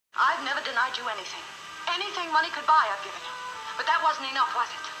I've never denied you anything. Anything money could buy, I've given you. But that wasn't enough, was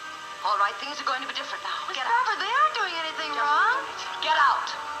it? All right, things are going to be different now. But Get Papa, out. they aren't doing anything wrong. Get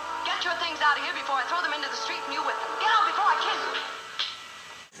out. Get your things out of here before I throw them into the street and you with them. Get out before I kill you.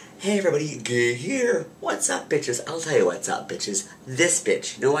 Hey everybody, Gay here. What's up, bitches? I'll tell you what's up, bitches. This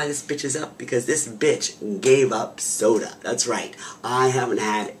bitch. You know why this bitch is up? Because this bitch gave up soda. That's right. I haven't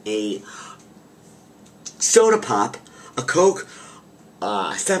had a soda pop, a Coke,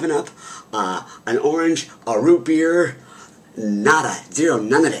 7-Up, an orange, a root beer, nada, zero,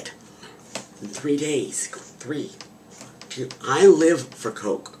 none of it. In 3 days. 3. I live for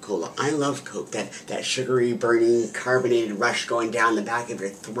Coca-Cola. I love Coke. That sugary, burning, carbonated rush going down the back of your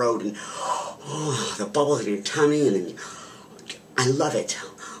throat and the bubbles in your tummy, and I love it.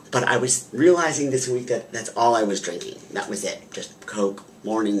 But I was realizing this week that that's all I was drinking. That was it. Just Coke,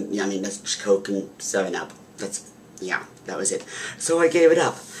 morning, that's just Coke and 7-Up. That was it. So I gave it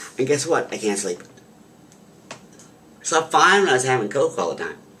up. And guess what? I can't sleep. I slept fine when I was having Coke all the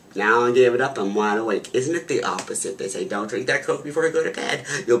time. Now I gave it up, I'm wide awake. Isn't it the opposite? They say, don't drink that Coke before you go to bed.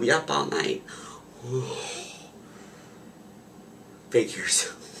 You'll be up all night.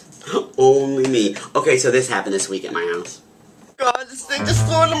 Figures. Only me. Okay, so this happened this week at my house. God, this thing just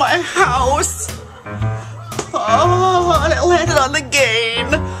flew into my house. Oh, and it landed on the game.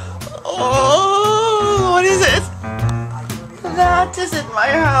 Oh, what is it? That isn't my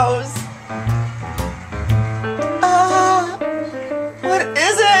house. What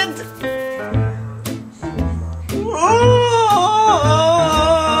is it?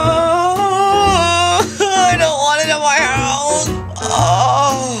 I don't want it in my house.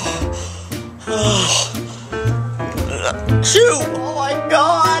 Shoot! Oh my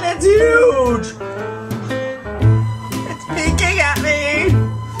God, it's huge! It's peeking at me!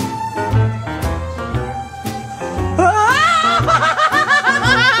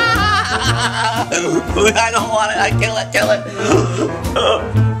 I don't want it. I kill it.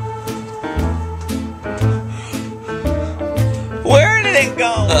 Where did it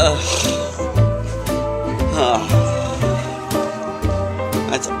go?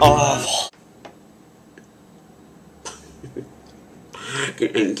 That's awful.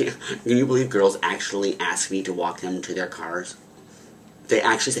 Can you believe girls actually ask me to walk them to their cars? They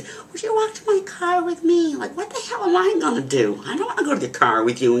actually say, would you walk to my car with me? Like, what the hell am I gonna do? I don't want to go to the car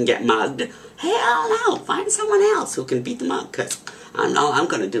with you and get mugged. Hell no. Find someone else who can beat them up, because all I'm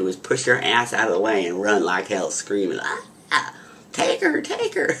gonna do is push your ass out of the way and run like hell screaming, take her.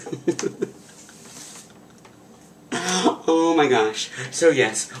 Oh my gosh. So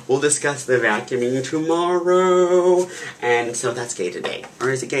yes, we'll discuss the vacuuming tomorrow. And so that's gay today. Or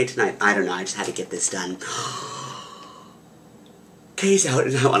is it gay tonight? I don't know. I just had to get this done. Kay's out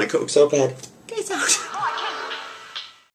and I want a Coke so bad.